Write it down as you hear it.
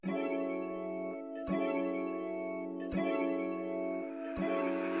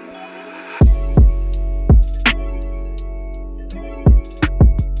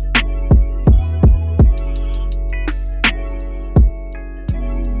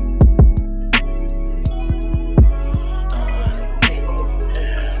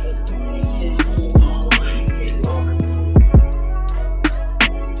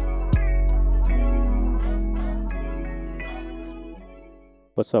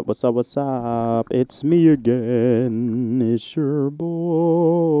What's up? What's up? What's up? It's me again. It's your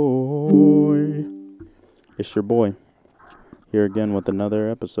boy. It's your boy. Here again with another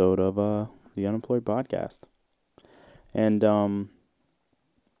episode of the Unemployed Podcast. And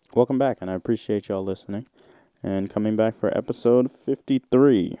welcome back, and I appreciate y'all listening and coming back for episode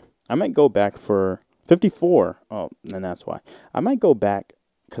 53. I might go back for 54. Oh, and that's why. I might go back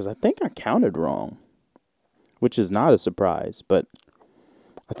because I think I counted wrong, which is not a surprise, but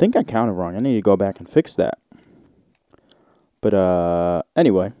I think I counted wrong. I need to go back and fix that. But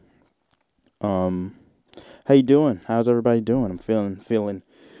anyway, how you doing? How's everybody doing? I'm feeling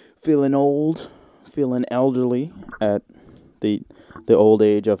old, feeling elderly at the old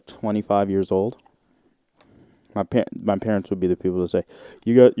age of 25 years old. My parents would be the people to say,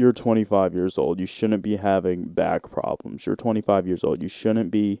 you're 25 years old. You shouldn't be having back problems. You're 25 years old. You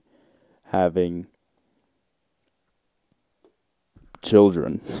shouldn't be having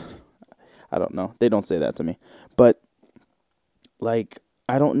children. I don't know. They don't say that to me. But like,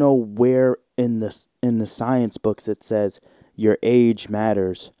 I don't know where in the science books it says your age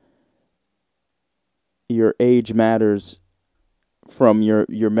matters. Your age matters from your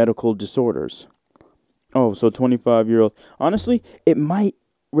medical disorders. Oh, so 25-year-old. Honestly, it might.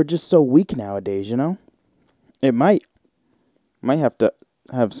 We're just so weak nowadays, you know? It might have to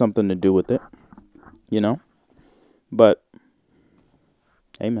have something to do with it, you know? But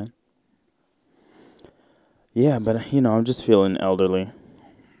amen. Yeah, but, I'm just feeling elderly.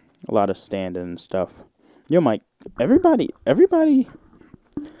 A lot of standing and stuff. Mike, everybody, I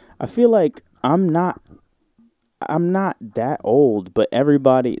feel like I'm not that old, but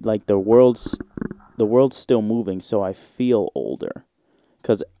everybody, like, the world's still moving, so I feel older.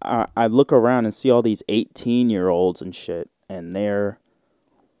 Because I look around and see all these 18-year-olds and shit, and they're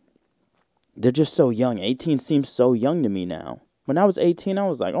just so young. 18 seems so young to me now. When I was 18, I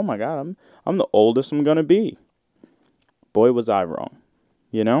was like, oh my God, I'm the oldest I'm gonna be. Boy, was I wrong,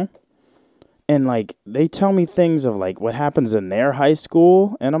 you know? And, like, they tell me things of, like, what happens in their high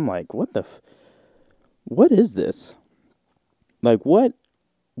school, and I'm like, what is this? Like, what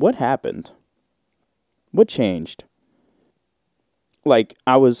happened? What changed? Like,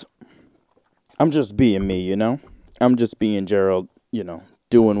 I'm just being me, you know? I'm just being Gerald,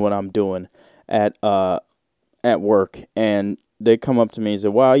 doing what I'm doing at work, and they come up to me and say,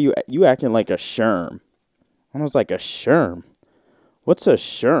 wow, you acting like a sherm. And I was like, a sherm? What's a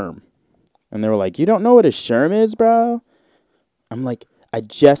sherm? And they were like, you don't know what a sherm is, bro? I'm like, I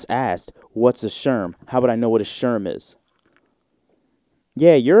just asked, what's a sherm? How would I know what a sherm is?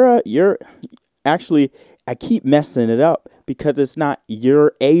 Yeah, you're actually, I keep messing it up because it's not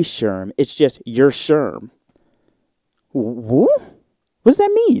you're a sherm. It's just your sherm. What? What does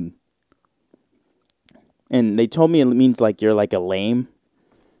that mean? And they told me it means like you're like a lame.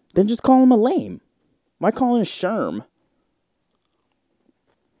 Then just call him a lame. Why call him a sherm?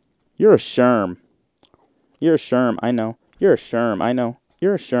 You're a sherm. You're a sherm, I know. You're a sherm, I know.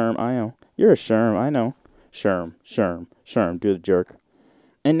 You're a sherm, I know. You're a sherm, I know. Sherm, do the jerk.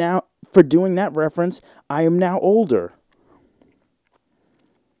 And now, for doing that reference, I am now older.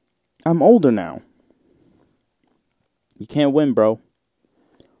 I'm older now. You can't win, bro.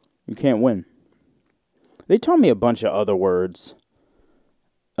 You can't win. They taught me a bunch of other words.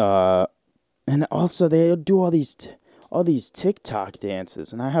 And also they do all these TikTok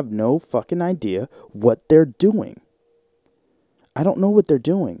dances, and I have no fucking idea what they're doing. I don't know what they're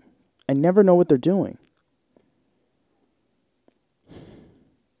doing. I never know what they're doing.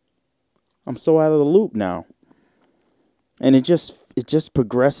 I'm so out of the loop now. And it just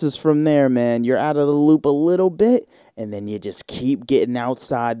progresses from there, man. You're out of the loop a little bit, and then you just keep getting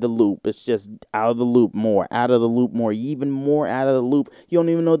outside the loop. It's just out of the loop more, even more out of the loop. You don't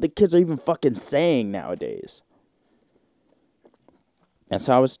even know what the kids are even fucking saying nowadays. That's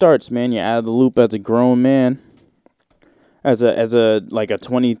how it starts, man. You're out of the loop as a grown man. As a like a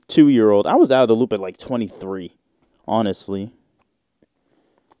 22-year-old. I was out of the loop at like 23, honestly.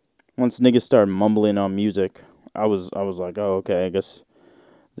 Once niggas started mumbling on music, I was like, oh, okay, I guess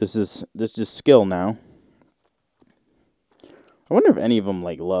this is skill now. I wonder if any of them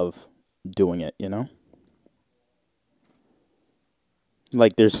like love doing it, you know?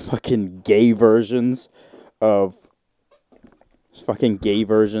 Like there's fucking gay versions of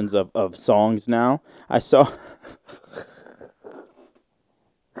songs now. I saw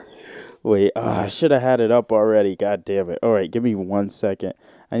Wait, I should have had it up already. God damn it. All right, give me 1 second.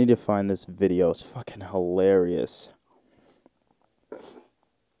 I need to find this video. It's fucking hilarious.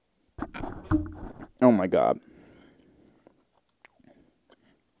 Oh my God.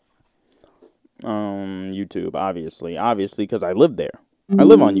 YouTube, obviously, because I live there. I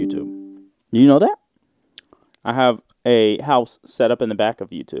live on YouTube. You know that? I have a house set up in the back of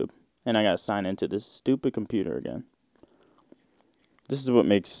YouTube, and I gotta sign into this stupid computer again. This is what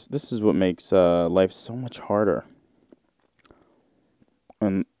makes life so much harder.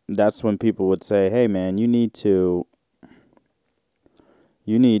 And that's when people would say, "Hey, man, you need to.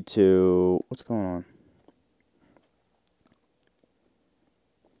 What's going on?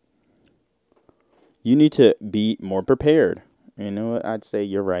 You need to be more prepared." You know what? I'd say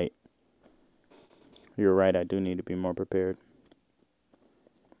you're right. You're right. I do need to be more prepared.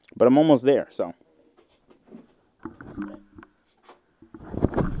 But I'm almost there, so.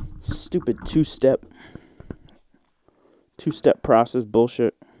 Stupid two-step process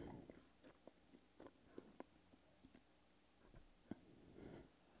bullshit.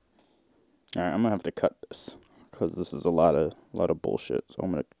 All right, I'm gonna have to cut this because this is a lot of bullshit. So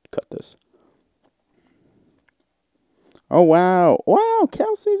I'm gonna cut this. Oh wow,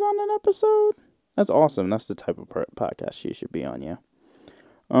 Kelsey's on an episode. That's awesome. That's the type of podcast she should be on. Yeah.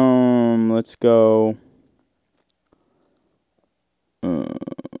 Let's go.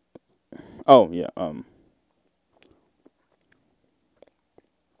 Oh yeah.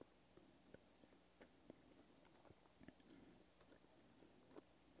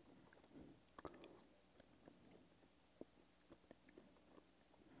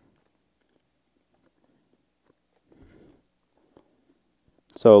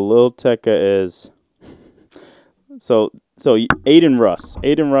 So Lil Tecca is. So Aiden Russ.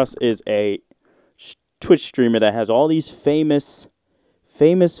 Aiden Russ is a Twitch streamer that has all these famous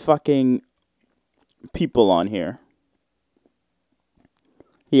fucking people on here.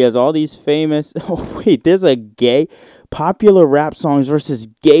 He has all these famous. Oh wait, there's a gay popular rap songs versus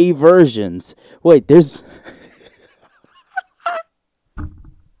gay versions. Wait, there's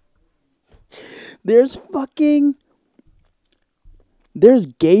there's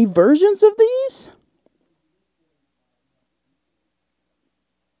gay versions of these?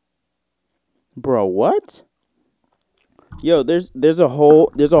 Bro, what? Yo, there's a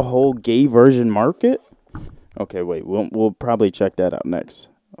whole gay version market? Okay, wait. We'll probably check that out next.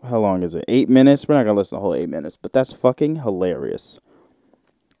 How long is it? 8 minutes? We're not going to listen to the whole 8 minutes, but that's fucking hilarious.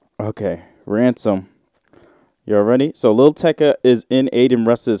 Okay, Ransom. You all ready? So Lil Tecca is in Aiden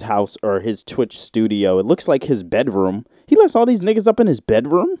Russ's house or his Twitch studio. It looks like his bedroom. He lets all these niggas up in his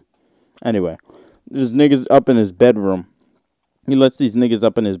bedroom? Anyway, there's niggas up in his bedroom. He lets these niggas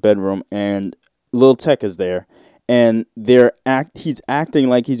up in his bedroom, and Lil Tecca's there. And he's acting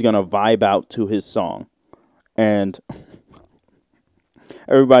like he's going to vibe out to his song. And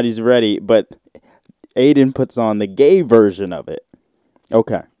everybody's ready, but Aiden puts on the gay version of it.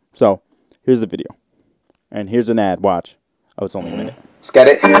 Okay, so here's the video. And here's an ad. Watch. Oh, it's only a minute. Let's get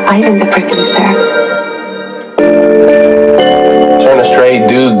it. I didn't depict you, sir. Turn a straight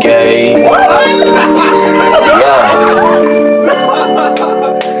dude gay. What? Yeah.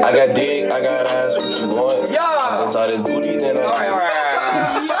 I got dick, I got ass, what you want? Yeah. Inside his booty, then I...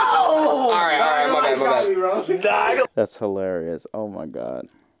 Alright, my bad. That's hilarious. Oh my god.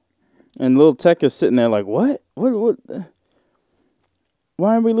 And Lil Tech is sitting there like, what? What?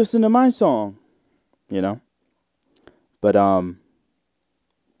 Why aren't we listening to my song? You know? But hold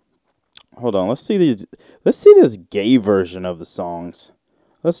on, let's see this gay version of the songs.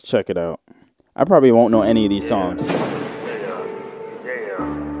 Let's check it out. I probably won't know any of these songs.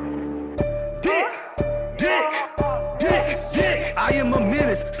 Dick. I am a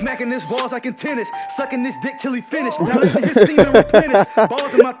menace, smacking this balls like in tennis, sucking this dick till he finished. Now let his semen replenish.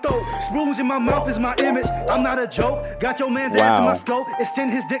 Balls in my throat, spoons in my mouth is my image. I'm not a joke. Got your man's ass in my scope.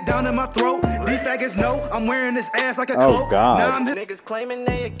 Extend his dick down in my throat. These faggots know I'm wearing this ass like a cloak. Oh God. Now I'm niggas claiming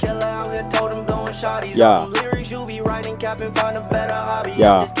they a killer out here, told them blowing shotties. Yeah. Lyrics you be writing, capping, find a better hobby.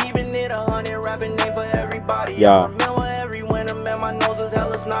 Yeah. I'm just keeping it 100, rapping name for everybody. Yeah. I remember every winter, man, my nose was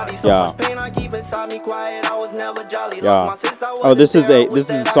hella snotty. So Yeah. much pain I keep inside me quiet, I was never jolly. Yeah. Lost my sis, I Oh, this is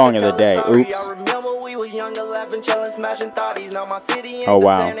wasn't a there, song of the day. sorry. Oops. I remember we were younger, laughing, chilling, smashing thotties. Now my city ain't Oh the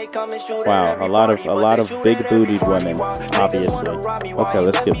wow. same, they come and shoot Wow, at a lot everybody, of but they big shoot at bootied everybody. women, Niggas obviously. wanna rob me, Okay, why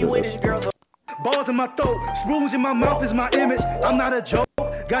let's he get let me through with this. his girls. balls in my throat, spoons in my mouth is my image. I'm not a joke.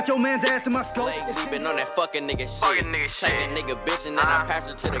 Got your man's ass in my scope. We been on that fucking nigga shit. Take a nigga bitch and then I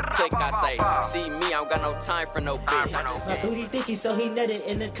pass her to the click. I say, see me, I don't got no time for no bitch. My booty thicky, so he nutted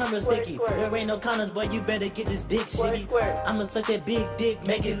and the camera sticky. There ain't no condoms, boy, you better get this dick shitty. I'ma suck that big dick,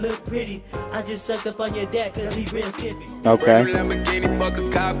 make it look pretty. I just sucked up on your dad, cause he real skiffy. Okay.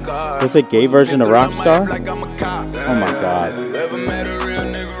 There's a gay version of Rockstar? Oh my god.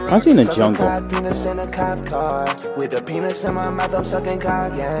 I was in the jungle. Penis in a cop car. With a penis in my mouth, I'm sucking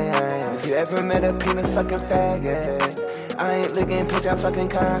cock, yeah. If you ever met a penis sucking faggot, I ain't licking pussy, I'm sucking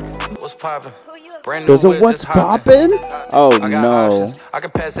cock. What's poppin'? Brand new There's a whip, what's just hopped poppin'? in. Oh I got no. options. I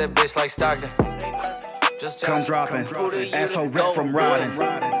can pass that bitch like Stockton. Just Come dropping, asshole rip from riding.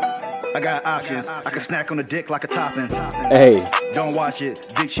 I got options. I can snack on the dick like a topping. Hey. Don't watch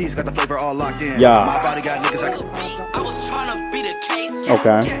it. Big cheese got the flavor all locked in. Yeah. My body got niggas like. I was trying to beat a case.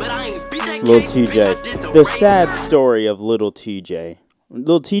 Okay. But I ain't beat that Lil case. TJ. Bitch, I did The race. sad story of Little TJ.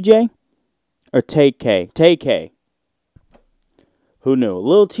 Lil TJ? Or Tay K? Tay K. Who knew?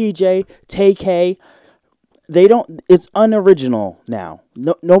 Lil TJ, Tay K. They don't. It's unoriginal now.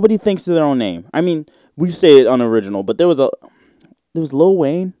 No, nobody thinks of their own name. I mean, we say it unoriginal, but there was Lil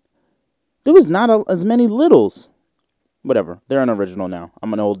Wayne. There was not as many Littles. Whatever. They're unoriginal now.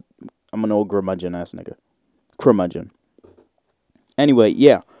 I'm an old curmudgeon ass nigga. Curmudgeon. Anyway,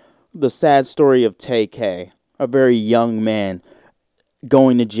 yeah. The sad story of Tay K, a very young man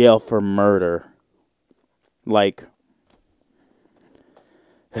going to jail for murder. Like,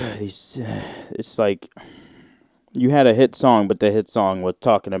 it's like you had a hit song, but the hit song was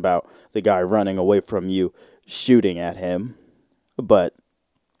talking about the guy running away from you, shooting at him. But,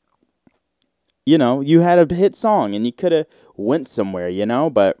 you know, you had a hit song and you could have went somewhere, you know?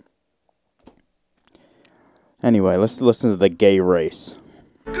 But anyway, let's listen to The Gay Race.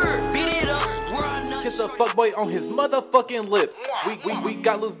 Kiss a fuckboy on his motherfucking lips. We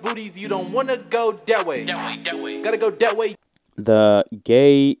got loose booties, you don't wanna go that way. Gotta go that way. The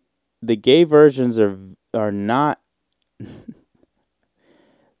gay versions are not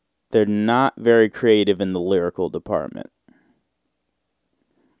they're not very creative in the lyrical department.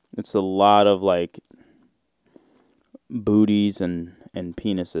 It's a lot of like booties and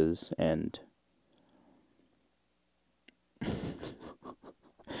penises and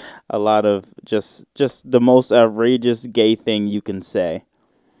a lot of just the most outrageous gay thing you can say.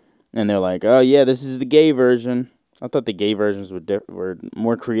 And they're like, "Oh yeah, this is the gay version." I thought the gay versions were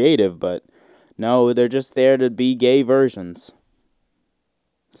more creative, but no, they're just there to be gay versions.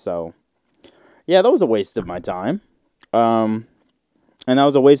 So, yeah, that was a waste of my time. And that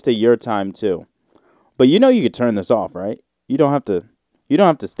was a waste of your time too. But you know you could turn this off, right? You don't have to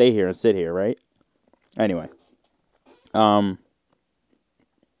stay here and sit here, right? Anyway.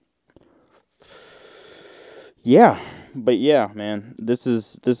 Yeah. But yeah, man, this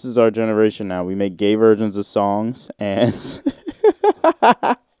is our generation now. We make gay versions of songs and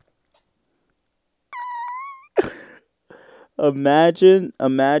imagine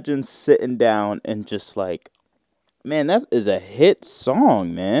sitting down and just like, man, that is a hit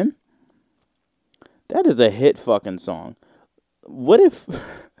song, man. That is a hit fucking song. What if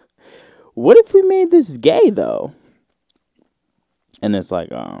we made this gay though? And it's like,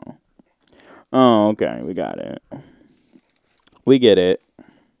 oh, okay, we got it. We get it.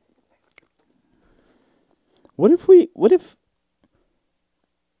 What if we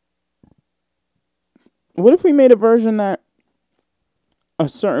made a version that a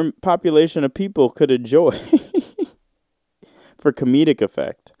certain population of people could enjoy for comedic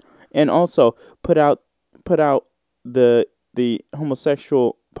effect, and also put out the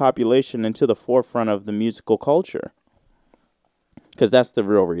homosexual population into the forefront of the musical culture? Because that's the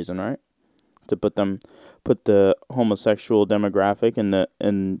real reason, right? To put the homosexual demographic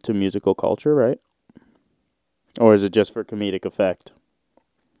into musical culture, right? Or is it just for comedic effect?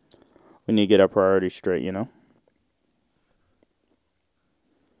 We need to get our priorities straight, you know?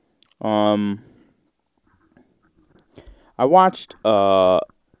 I watched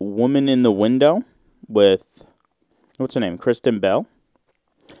Woman in the Window with, what's her name? Kristen Bell.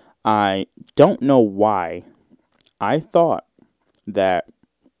 I don't know why I thought that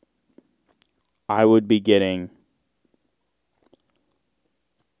I would be getting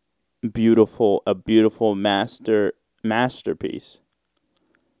a beautiful masterpiece,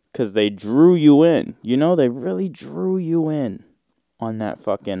 because they drew you in. You know, they really drew you in on that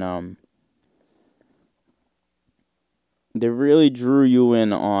fucking they really drew you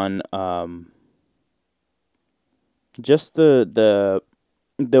in on just the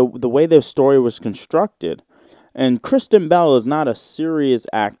way the story was constructed. And Kristen Bell is not a serious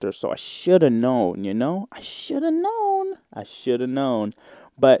actor, so I should have known, you know? I should have known.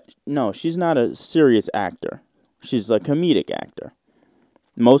 But no, she's not a serious actor. She's a comedic actor.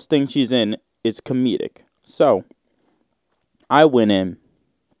 Most things she's in is comedic. So, I went in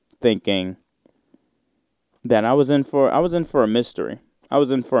thinking that I was in for a mystery. I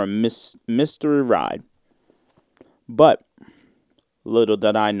was in for a mystery ride. But little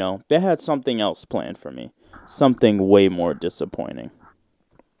did I know, they had something else planned for me. Something way more disappointing.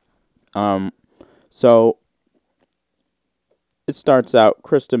 So it starts out,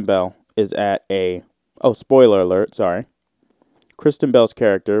 Kristen Bell is at spoiler alert, sorry. Kristen Bell's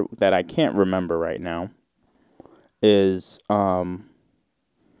character that I can't remember right now is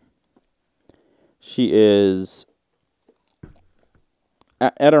she is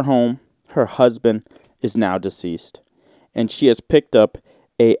at her home. Her husband is now deceased, and she has picked up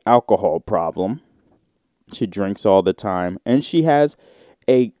a alcohol problem. She drinks all the time, and she has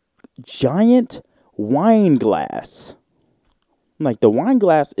a giant wine glass. Like, the wine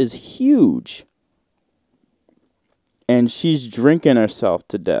glass is huge. And she's drinking herself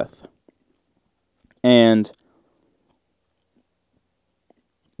to death. And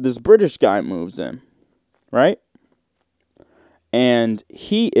this British guy moves in, right? And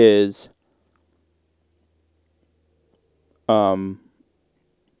he is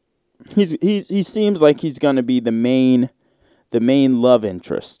he seems like he's gonna be the main love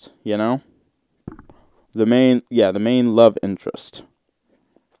interest, you know? The main love interest.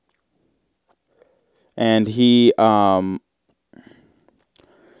 And he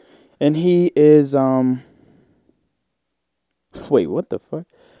is wait, what the fuck?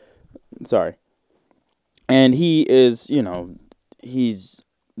 Sorry. And he is, they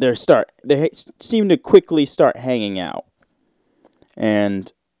seem to quickly start hanging out.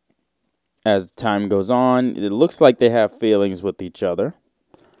 And as time goes on, it looks like they have feelings with each other.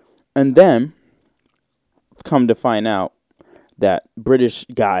 And then come to find out, that British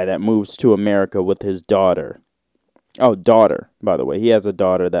guy that moves to America with his daughter. Oh, daughter, by the way. He has a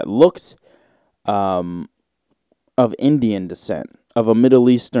daughter that looks of Indian descent, of a Middle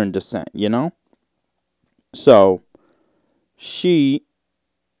Eastern descent, you know? So, she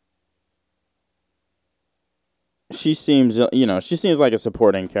seems, she seems like a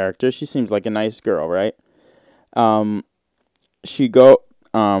supporting character. She seems like a nice girl, right? What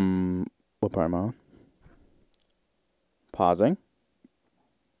part am I on? Pausing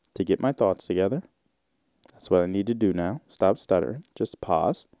to get my thoughts together. That's what I need to do now. Stop stuttering. Just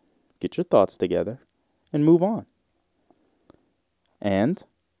pause. Get your thoughts together and move on. And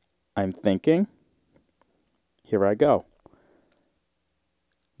I'm thinking, here I go.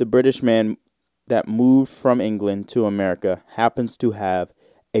 The British man that moved from England to America happens to have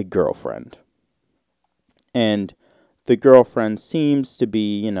a girlfriend. And the girlfriend seems to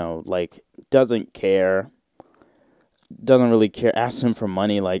be, doesn't care. Doesn't really care. Asks him for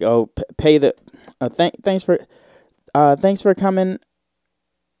money, like, oh, pay the. Thanks for coming.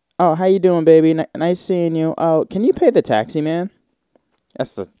 Oh, how you doing, baby? Nice seeing you. Oh, can you pay the taxi man?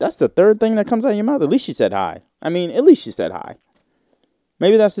 That's the third thing that comes out of your mouth. At least she said hi. I mean, at least she said hi.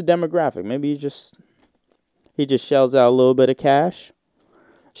 Maybe that's the demographic. Maybe he just shells out a little bit of cash.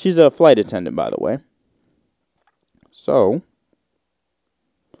 She's a flight attendant, by the way. So.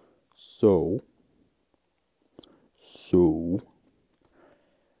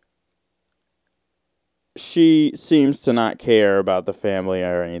 She seems to not care about the family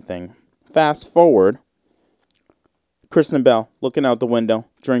or anything. Fast forward. Kristen Bell looking out the window,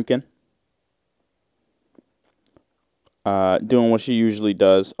 drinking. Doing what she usually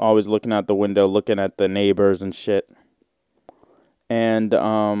does. Always looking out the window, looking at the neighbors and shit. And,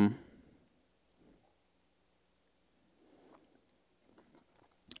 and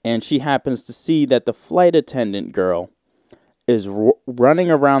she happens to see that the flight attendant girl is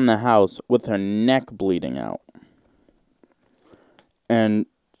running around the house with her neck bleeding out. And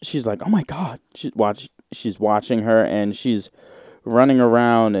she's like, oh my God. She's watching her, and she's running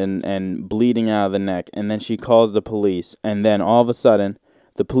around and bleeding out of the neck. And then she calls the police. And then all of a sudden,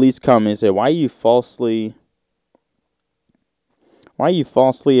 the police come and say, why are you falsely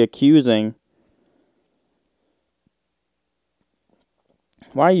accusing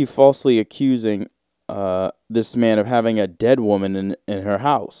this man of having a dead woman in his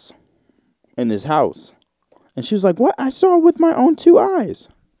house? And she was like, what? I saw it with my own two eyes.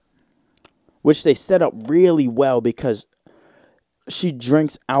 Which they set up really well, because she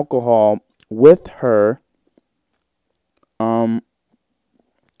drinks alcohol with her.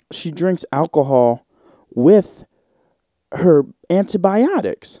 She drinks alcohol with her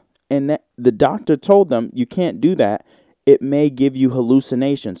antibiotics. And that the doctor told them, you can't do that. It may give you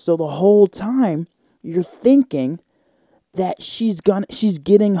hallucinations. So the whole time you're thinking that she's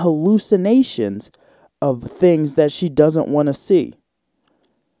getting hallucinations of things that she doesn't want to see.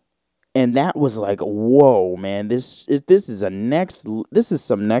 And that was like, whoa, man, this is some next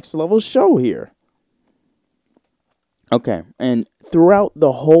level show here. Okay, and throughout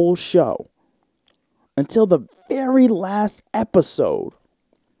the whole show, until the very last episode,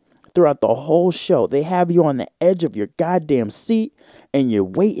 throughout the whole show, they have you on the edge of your goddamn seat, and you're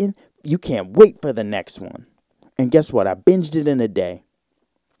waiting. You can't wait for the next one. And guess what? I binged it in a day,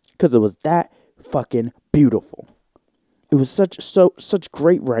 because it was that fucking beautiful. It was such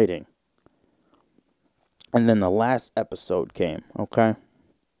great writing. And then the last episode came, okay?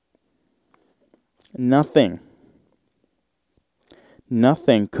 Nothing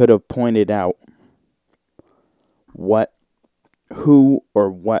could have pointed out who or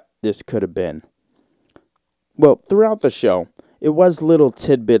what this could have been. Well, throughout the show, it was little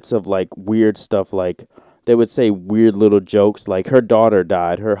tidbits of like weird stuff, like they would say weird little jokes, like her daughter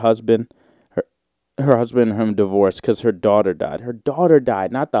died, her husband and him divorced because her daughter died. Her daughter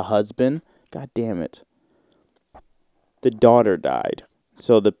died, not the husband. God damn it. The daughter died.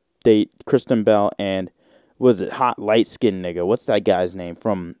 So Kristen Bell and, was it hot light skinned nigga? What's that guy's name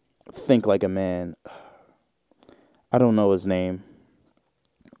from Think Like a Man? I don't know his name,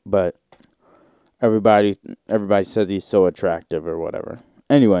 but everybody says he's so attractive or whatever.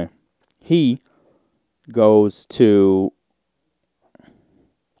 Anyway, he goes to,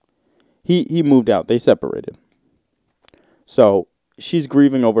 he moved out. They separated. So she's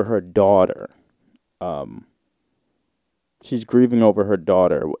grieving over her daughter. She's grieving over her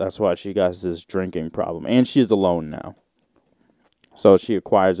daughter. That's why she got this drinking problem. And she's alone now. So she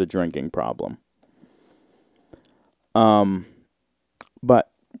acquires a drinking problem. But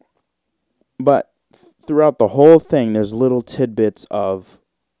throughout the whole thing, there's little tidbits of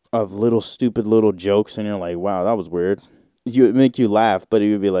little stupid little jokes, and you're like, wow, that was weird. It would make you laugh, but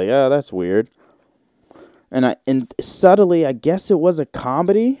you would be like, oh, that's weird. And subtly, I guess it was a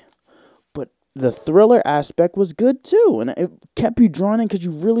comedy, but the thriller aspect was good too, and it kept you drawn in because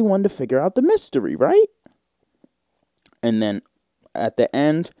you really wanted to figure out the mystery, right? And then at the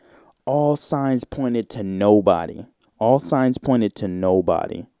end, all signs pointed to nobody. All signs pointed to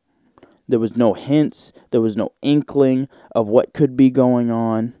nobody. There was no hints. There was no inkling of what could be going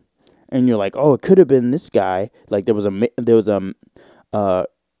on. And you're like, oh, it could have been this guy. Like there was a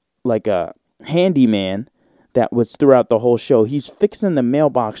handyman that was throughout the whole show. He's fixing the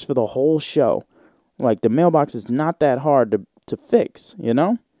mailbox for the whole show. Like the mailbox is not that hard to fix, you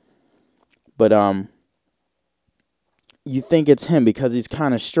know? But you think it's him because he's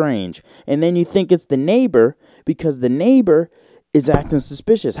kind of strange. And then you think it's the neighbor because the neighbor is acting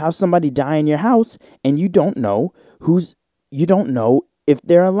suspicious. How's somebody die in your house and you don't know if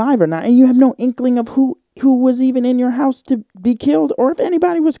they're alive or not, and you have no inkling of who was even in your house to be killed or if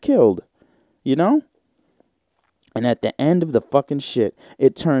anybody was killed, you know? And at the end of the fucking shit,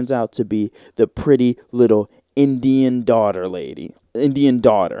 it turns out to be the pretty little Indian daughter.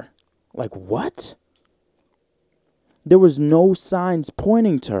 Like, what? There was no signs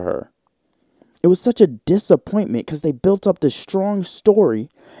pointing to her. It was such a disappointment because they built up this strong story.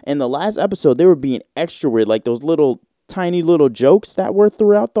 And the last episode, they were being extra weird. Like those tiny little jokes that were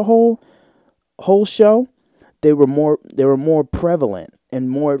throughout the whole show. They were more prevalent and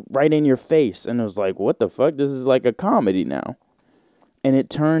more right in your face. And it was like, what the fuck? This is like a comedy now. And it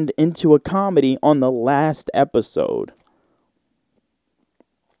turned into a comedy on the last episode.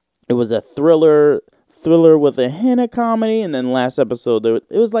 It was a thriller with a hint of comedy, and then last episode it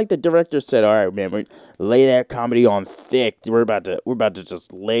was like the director said, all right, man, we lay that comedy on thick. We're about to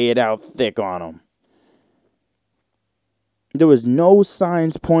just lay it out thick on them. There was no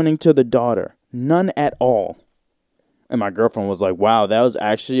signs pointing to the daughter. None at all. And my girlfriend was like, wow, that was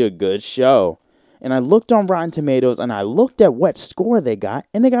actually a good show. And I looked on Rotten Tomatoes, and I looked at what score they got,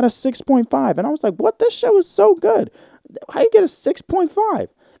 and they got a 6.5. And I was like, what? This show is so good. How you get a 6.5?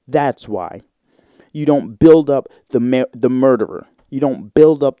 That's why. You don't build up the murderer. You don't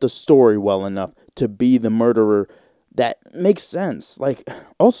build up the story well enough to be the murderer. That makes sense. Like,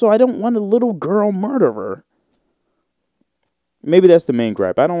 also, I don't want a little girl murderer. Maybe that's the main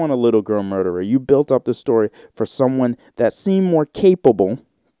gripe. I don't want a little girl murderer. You built up the story for someone that seemed more capable.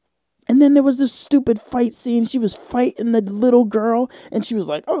 And then there was this stupid fight scene. She was fighting the little girl, and she was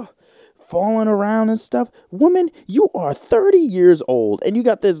like, oh, falling around and stuff. Woman, you are 30 years old, and you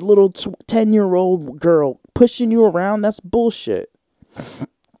got this little 10-year-old girl pushing you around. That's bullshit.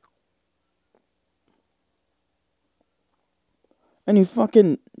 And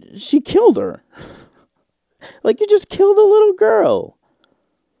she killed her. Like, you just killed a little girl.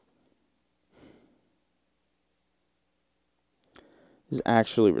 This is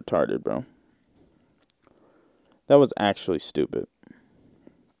actually retarded, bro. That was actually stupid.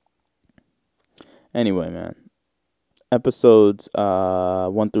 Anyway, man. Episodes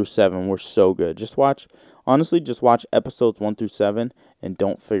 1 through 7 were so good. Just watch episodes 1 through 7 and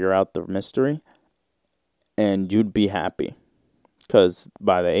don't figure out the mystery. And you'd be happy. Because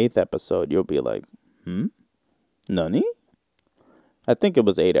by the 8th episode, you'll be like, Nani? I think it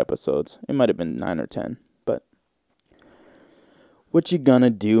was 8 episodes. It might have been 9 or 10. But what you gonna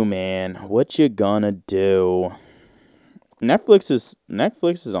do, man? What you gonna do? Netflix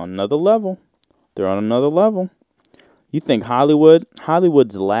is on another level. They're on another level. You think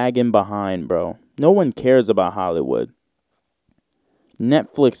Hollywood's lagging behind, bro. No one cares about Hollywood.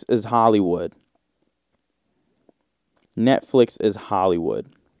 Netflix is Hollywood. Netflix is Hollywood.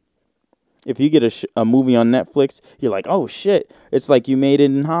 If you get a movie on Netflix, you're like, oh shit, it's like you made it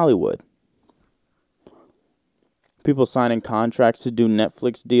in Hollywood. People signing contracts to do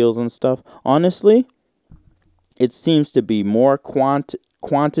Netflix deals and stuff. Honestly, it seems to be more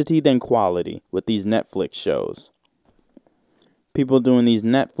quantity than quality with these Netflix shows. People doing these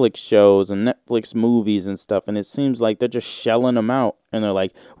Netflix shows and Netflix movies and stuff, and it seems like they're just shelling them out. And they're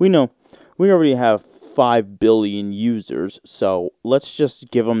like, we know, we already have 5 billion users, so let's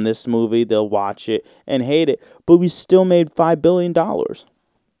just give them this movie. They'll watch it and hate it, but we still made $5 billion. At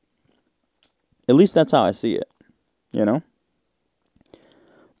least that's how I see it, you know?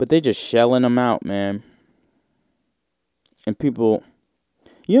 But they just shelling them out, man. And people,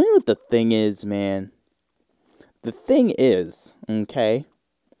 you know what the thing is, man? The thing is, okay,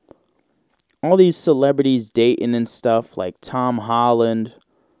 all these celebrities dating and stuff, like Tom Holland,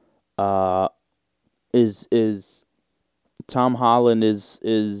 is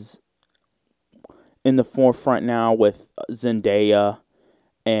in the forefront now with Zendaya,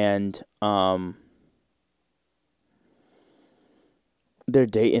 and they're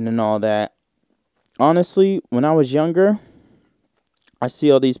dating and all that. Honestly, when I was younger, I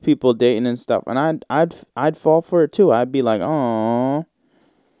see all these people dating and stuff, and I'd fall for it too. I'd be like, "Aw,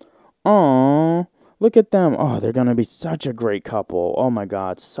 look at them. Oh, they're gonna be such a great couple. Oh my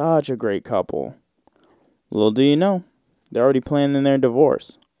God, such a great couple." Little do you know, they're already planning their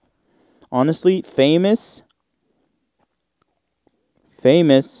divorce. Honestly, famous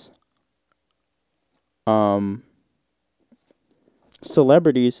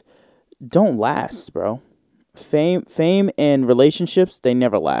celebrities don't last, bro. Fame and relationships, they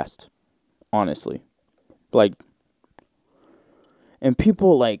never last. Honestly. Like, and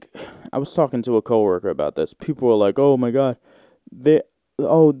people, like, I was talking to a coworker about this. People were like, "Oh my God, they're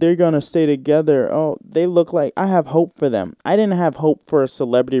gonna stay together. Oh, they look like," I have hope for them. I didn't have hope for a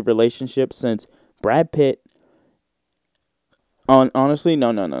celebrity relationship since Brad Pitt. Honestly,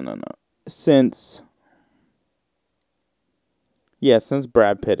 no. Since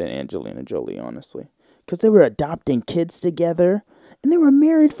Brad Pitt and Angelina Jolie, honestly. Because they were adopting kids together. And they were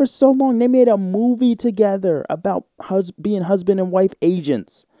married for so long. They made a movie together about being husband and wife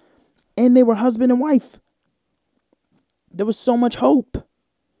agents. And they were husband and wife. There was so much hope.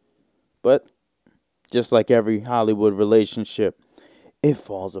 But just like every Hollywood relationship, it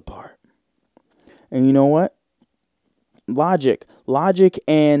falls apart. And you know what? Logic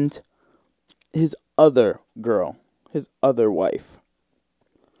and his other girl, his other wife.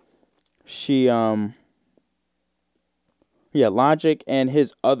 Logic and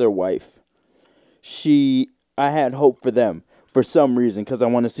his other wife. I had hope for them for some reason because I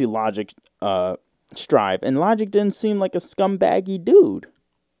want to see Logic strive. And Logic didn't seem like a scumbaggy dude.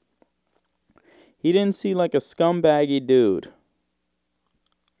 He didn't seem like a scumbaggy dude.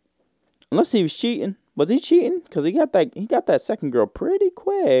 Unless he was cheating. Was he cheating? Because he got that second girl pretty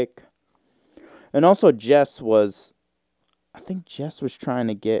quick. And also I think Jess was trying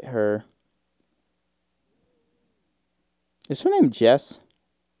to get her. Is her name Jess?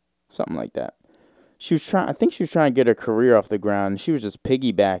 Something like that. I think she was trying to get her career off the ground, and she was just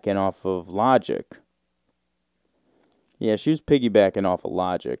piggybacking off of Logic. Yeah, she was piggybacking off of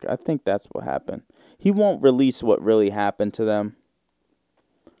Logic. I think that's what happened. He won't release what really happened to them,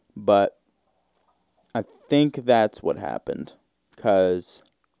 but I think that's what happened, because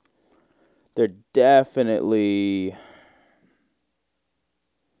they're definitely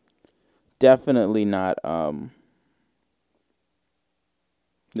not,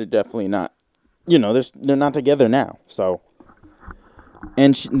 they're definitely not, they're not together now, so,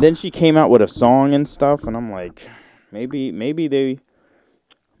 and then she came out with a song and stuff, and I'm like, maybe it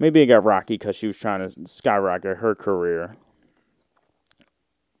got rocky because she was trying to skyrocket her career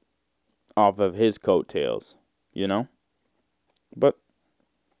off of his coattails, but,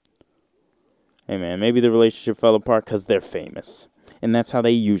 hey man, maybe the relationship fell apart because they're famous, and that's how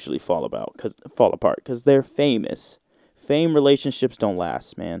they usually fall apart, because they're famous. Fame relationships don't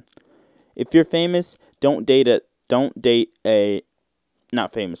last, man. If you're famous, don't date a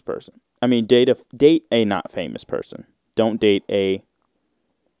not famous person. I mean, date a not famous person. Don't date a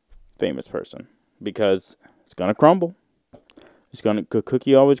famous person, because it's gonna crumble. The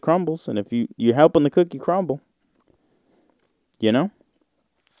cookie always crumbles, and if you're helping the cookie crumble,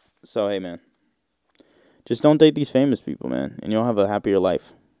 So hey, man, just don't date these famous people, man, and you'll have a happier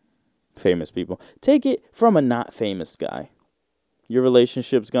life. Famous people. Take it from a not famous guy. your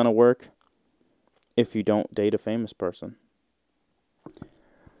relationship's going to work if you don't date a famous person.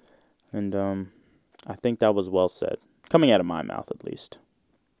 And I think that was well said. Coming out of my mouth, at least.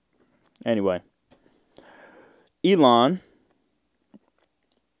 Anyway. Elon.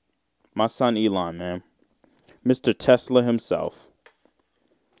 My son Elon, man. Mr. Tesla himself.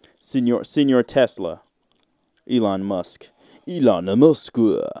 Senor Tesla. Elon Musk. Elon Musk.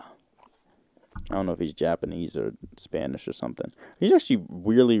 I don't know if he's Japanese or Spanish or something. He's actually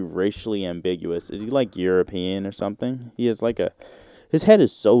really racially ambiguous. Is he like European or something? He has like his head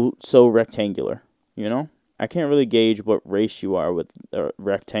is so rectangular, you know? I can't really gauge what race you are with a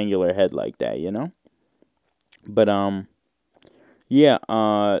rectangular head like that, you know? But yeah,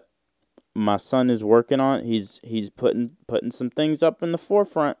 my son is working on he's putting some things up in the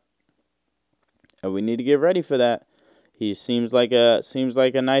forefront. And we need to get ready for that. He seems like a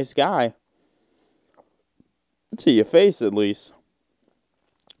nice guy. To your face, at least.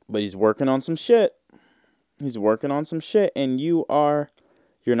 But he's working on some shit. And you're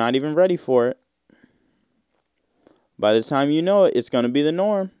not even ready for it. By the time you know it, it's going to be the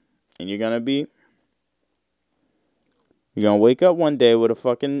norm. And you're going to wake up one day with a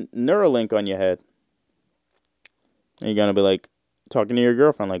fucking Neuralink on your head. And you're going to be like, talking to your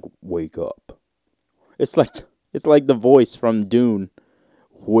girlfriend, like, wake up. It's like the voice from Dune.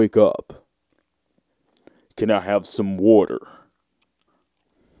 Wake up. Can I have some water?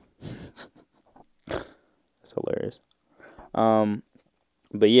 That's hilarious.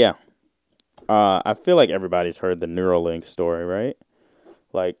 But yeah. I feel like everybody's heard the Neuralink story, right?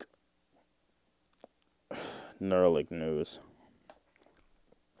 Like, Neuralink news.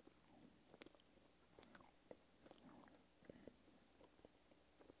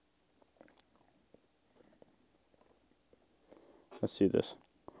 Let's see this.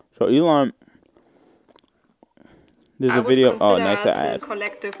 So Elon... There's a video. Oh, nice ad. A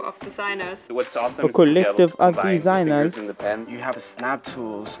collective of designers. What's awesome a collective of designers. You have the snap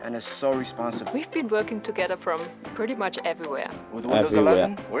tools, and it's so responsive. We've been working together from pretty much everywhere. With Windows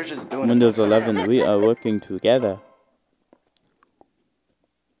 11, we're just doing Windows 11, we are working together.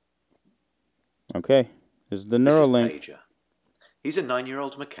 Okay, this is the Neuralink. This is He's a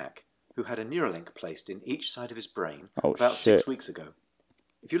 9-year-old macaque who had a Neuralink placed in each side of his brain about 6 weeks ago.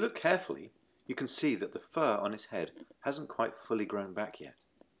 If you look carefully, you can see that the fur on his head hasn't quite fully grown back yet.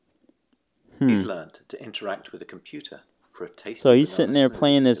 He's learned to interact with a computer for a taste. So he's sitting there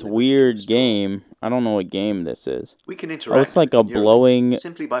playing this weird game. I don't know what game this is. We can interact it's like a blowing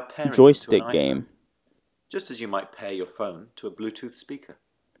simply by pairing joystick to an game. iPhone, just as you might pair your phone to a Bluetooth speaker.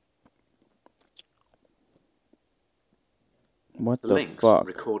 What the links fuck?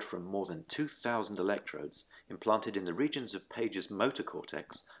 Record from more than 2,000 electrodes implanted in the regions of Page's motor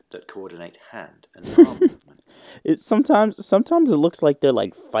cortex that coordinate hand and arm movements. Sometimes it looks like they're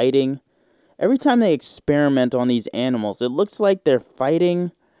like fighting. Every time they experiment on these animals, it looks like they're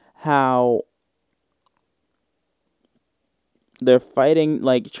fighting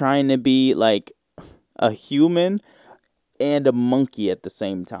like trying to be like a human and a monkey at the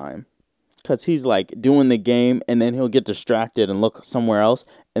same time. Because he's like doing the game and then he'll get distracted and look somewhere else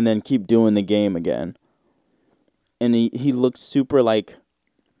and then keep doing the game again. And he looks super like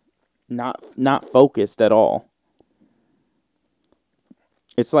not focused at all.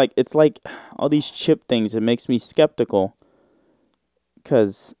 It's like all these chip things. It makes me skeptical.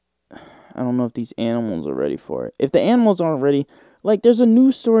 Because I don't know if these animals are ready for it. If the animals aren't ready, like there's a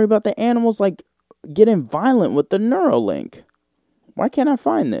news story about the animals like getting violent with the Neuralink. Why can't I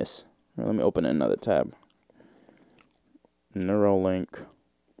find this? Let me open another tab. Neuralink.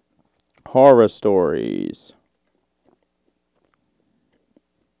 Horror stories.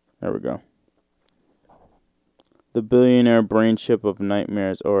 There we go. The billionaire brain chip of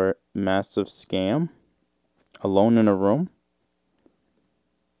nightmares or massive scam? Alone in a room?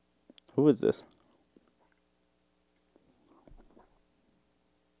 Who is this?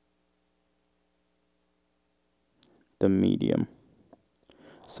 The Medium.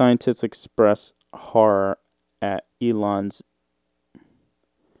 Scientists express horror at Elon's...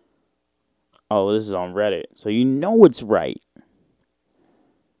 Oh, this is on Reddit. So you know it's right.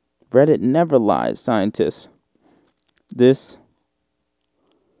 Reddit never lies, scientists. This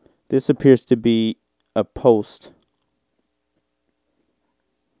appears to be a post.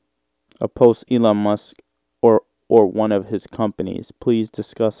 A post Elon Musk or one of his companies. Please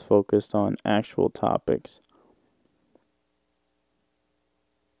discuss focused on actual topics.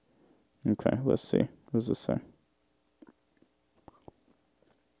 Okay, let's see. What does this say?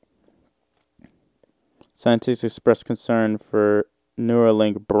 Scientists express concern for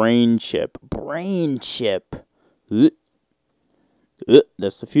Neuralink brain chip. Brain chip.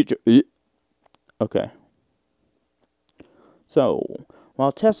 That's the future. Okay. So,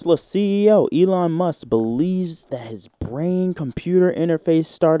 while Tesla CEO Elon Musk believes that his brain-computer interface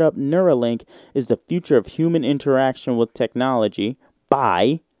startup Neuralink is the future of human interaction with technology,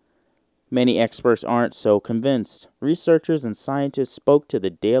 many experts aren't so convinced. Researchers and scientists spoke to the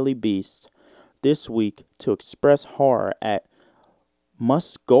Daily Beast this week to express horror at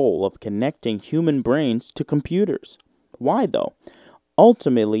Musk's goal of connecting human brains to computers. Why, though?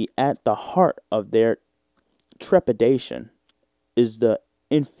 Ultimately, at the heart of their trepidation is the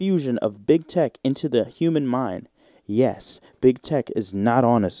infusion of big tech into the human mind. Yes, big tech is not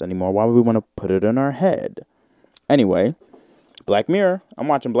on us anymore. Why would we want to put it in our head? Anyway, Black Mirror. I'm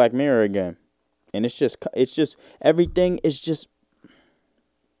watching Black Mirror again. And it's just everything is just,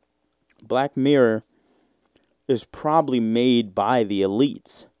 Black Mirror is probably made by the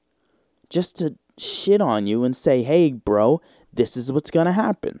elites just to shit on you and say, hey, bro, this is what's going to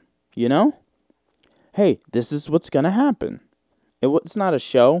happen. You know? Hey, this is what's going to happen. It's not a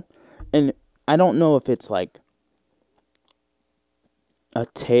show. And I don't know if it's like a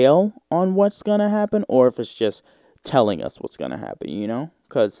tale on what's going to happen or if it's just telling us what's going to happen, you know?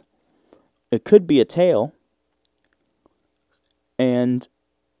 Because it could be a tale. And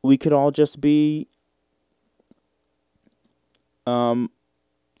we could all just be...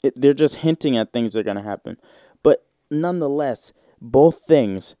 they're just hinting at things that are going to happen. But nonetheless, both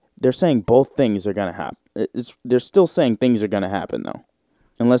things... They're saying both things are going to happen. They're still saying things are going to happen, though.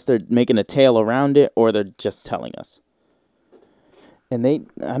 Unless they're making a tale around it or they're just telling us. And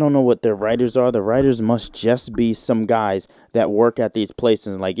I don't know what their writers are. The writers must just be some guys that work at these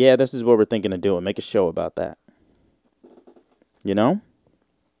places. Like, yeah, this is what we're thinking of doing. Make a show about that. You know?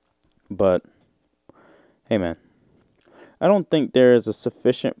 But, hey, man. I don't think there is a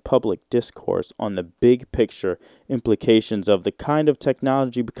sufficient public discourse on the big picture implications of the kind of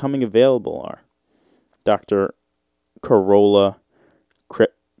technology becoming available are. Dr. Carola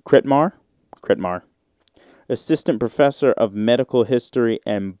Kretmar, assistant professor of medical history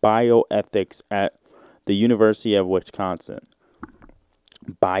and bioethics at the University of Wisconsin.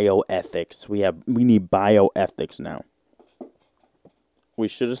 Bioethics. We need bioethics now. We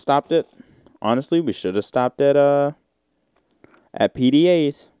should have stopped it. Honestly, we should have stopped at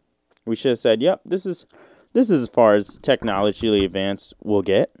PDAs. We should have said, yep, this is as far as technologically advanced we'll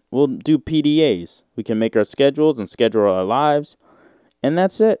get. We'll do PDAs. We can make our schedules and schedule our lives. And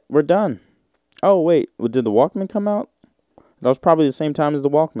that's it. We're done. Oh, wait. Did the Walkman come out? That was probably the same time as the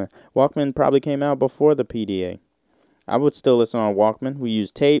Walkman. Walkman probably came out before the PDA. I would still listen on Walkman. We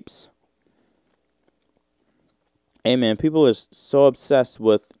use tapes. Hey, man, people are so obsessed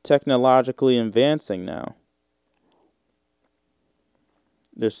with technologically advancing now.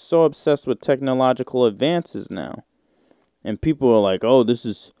 They're so obsessed with technological advances now. And people are like, oh, this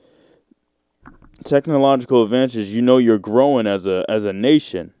is technological advances. You know you're growing as a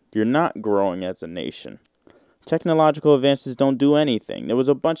nation. You're not growing as a nation. Technological advances don't do anything. There was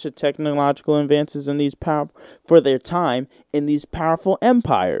a bunch of technological advances in for their time in these powerful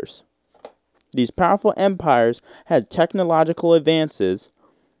empires. These powerful empires had technological advances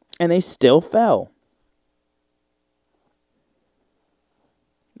and they still fell.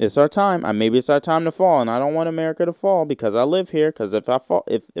 It's our time. Maybe it's our time to fall, and I don't want America to fall because I live here. Because if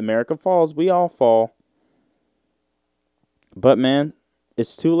America falls, we all fall. But man,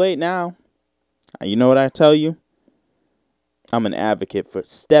 it's too late now. You know what I tell you? I'm an advocate for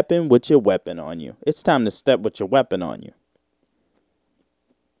stepping with your weapon on you. It's time to step with your weapon on you.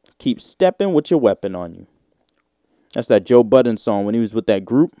 Keep stepping with your weapon on you. That's that Joe Budden song when he was with that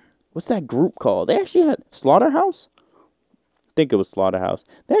group. What's that group called? They actually had Slaughterhouse. I think it was Slaughterhouse.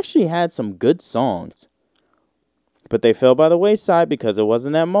 They actually had some good songs. But they fell by the wayside because it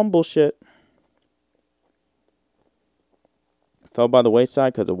wasn't that mumble shit. Fell by the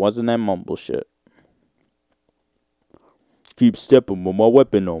wayside because it wasn't that mumble shit. Keep stepping with my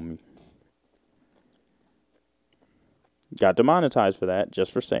weapon on me. Got demonetized for that,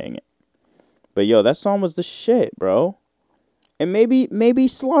 just for saying it. But yo, that song was the shit, bro. And maybe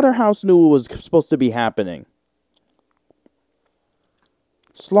Slaughterhouse knew what was supposed to be happening.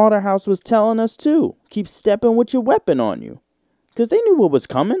 Slaughterhouse was telling us too. Keep stepping with your weapon on you. Because they knew what was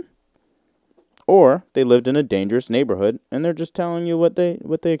coming. Or they lived in a dangerous neighborhood and they're just telling you what they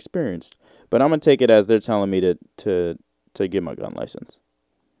experienced. But I'm going to take it as they're telling me to get my gun license.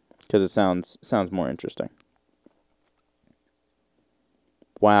 Because it sounds more interesting.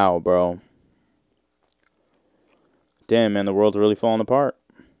 Wow, bro. Damn, man, the world's really falling apart.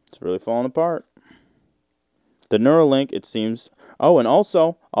 It's really falling apart. The Neuralink, it seems... Oh, and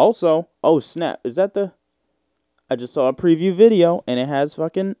also, oh snap, is that the... I just saw a preview video, and it has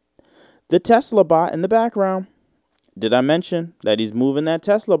fucking the Tesla bot in the background. Did I mention that he's moving that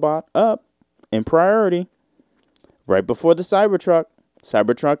Tesla bot up in priority right before the Cybertruck?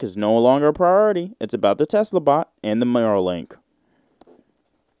 Cybertruck is no longer a priority. It's about the Tesla bot and the Neuralink.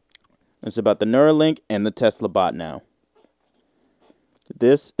 It's about the Neuralink and the Tesla bot now.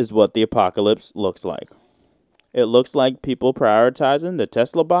 This is what the apocalypse looks like. It looks like people prioritizing the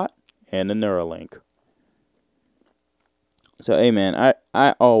Tesla bot and the Neuralink. So, hey, man,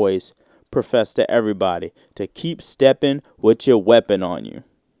 I always profess to everybody to keep stepping with your weapon on you.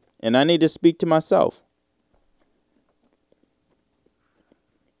 And I need to speak to myself.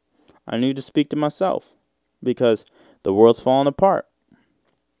 I need to speak to myself because the world's falling apart.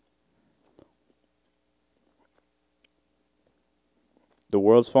 The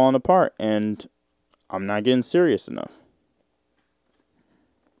world's falling apart, and I'm not getting serious enough.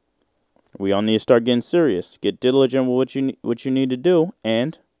 We all need to start getting serious. Get diligent with what you need to do,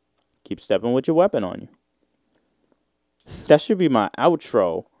 and keep stepping with your weapon on you. That should be my outro.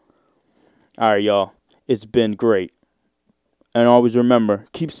 All right, y'all. It's been great. And always remember,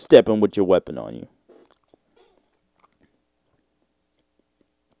 keep stepping with your weapon on you.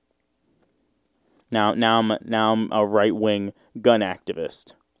 Now I'm a right-wing gun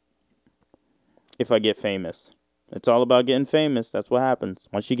activist. If I get famous. It's all about getting famous. That's what happens.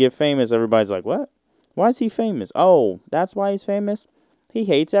 Once you get famous, everybody's like, what? Why is he famous? Oh, that's why he's famous? He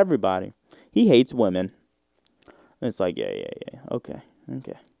hates everybody. He hates women. And it's like, yeah. Okay.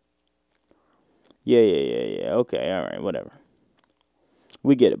 Yeah. Okay, all right, whatever.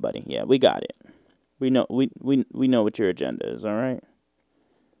 We get it, buddy. Yeah, we got it. We know what your agenda is, all right?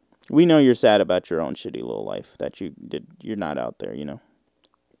 We know you're sad about your own shitty little life that you're not out there, you know.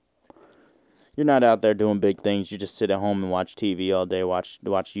 You're not out there doing big things. You just sit at home and watch TV all day, watch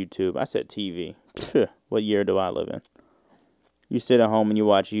YouTube. I said TV. What year do I live in? You sit at home and you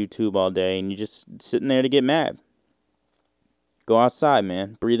watch YouTube all day and you're just sitting there to get mad. Go outside,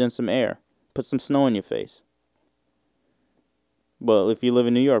 man. Breathe in some air. Put some snow in your face. Well, if you live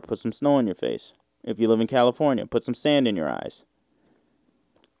in New York, put some snow in your face. If you live in California, put some sand in your eyes.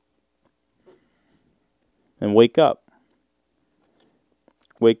 And wake up.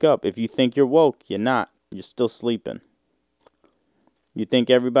 Wake up. If you think you're woke, you're not. You're still sleeping. You think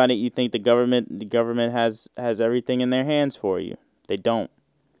the government has everything in their hands for you. They don't.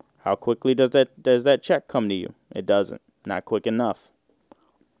 How quickly does that check come to you? It doesn't. Not quick enough.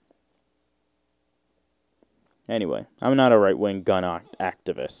 Anyway, I'm not a right-wing gun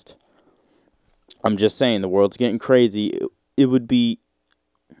activist. I'm just saying the world's getting crazy. It would be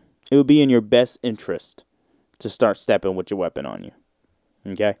in your best interest to start stepping with your weapon on you.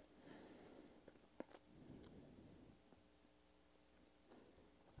 Okay?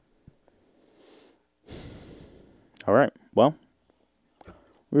 All right. Well,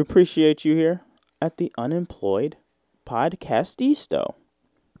 we appreciate you here at the Unemployed Podcastisto,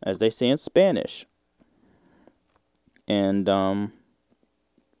 as they say in Spanish. And you're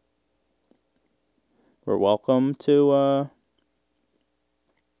welcome to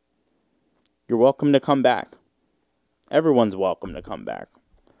come back. Everyone's welcome to come back.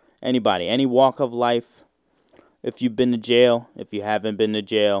 Anybody, any walk of life. If you've been to jail, if you haven't been to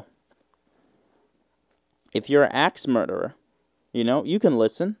jail. If you're an axe murderer, you can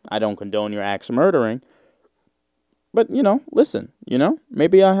listen. I don't condone your axe murdering. But, listen,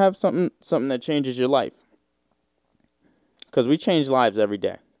 maybe I have something that changes your life. Because we change lives every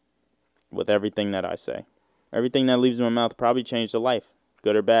day with everything that I say. Everything that leaves my mouth probably changed a life,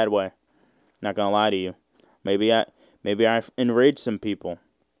 good or bad way. Not going to lie to you. Maybe I enraged some people.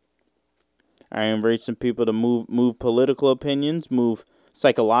 I enraged some people to move political opinions, move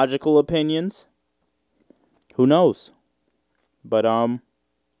psychological opinions. Who knows? But,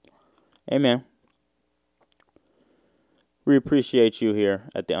 hey, man. We appreciate you here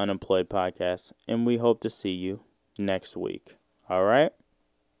at the Unemployed Podcast, and we hope to see you next week. All right?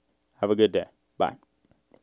 Have a good day. Bye.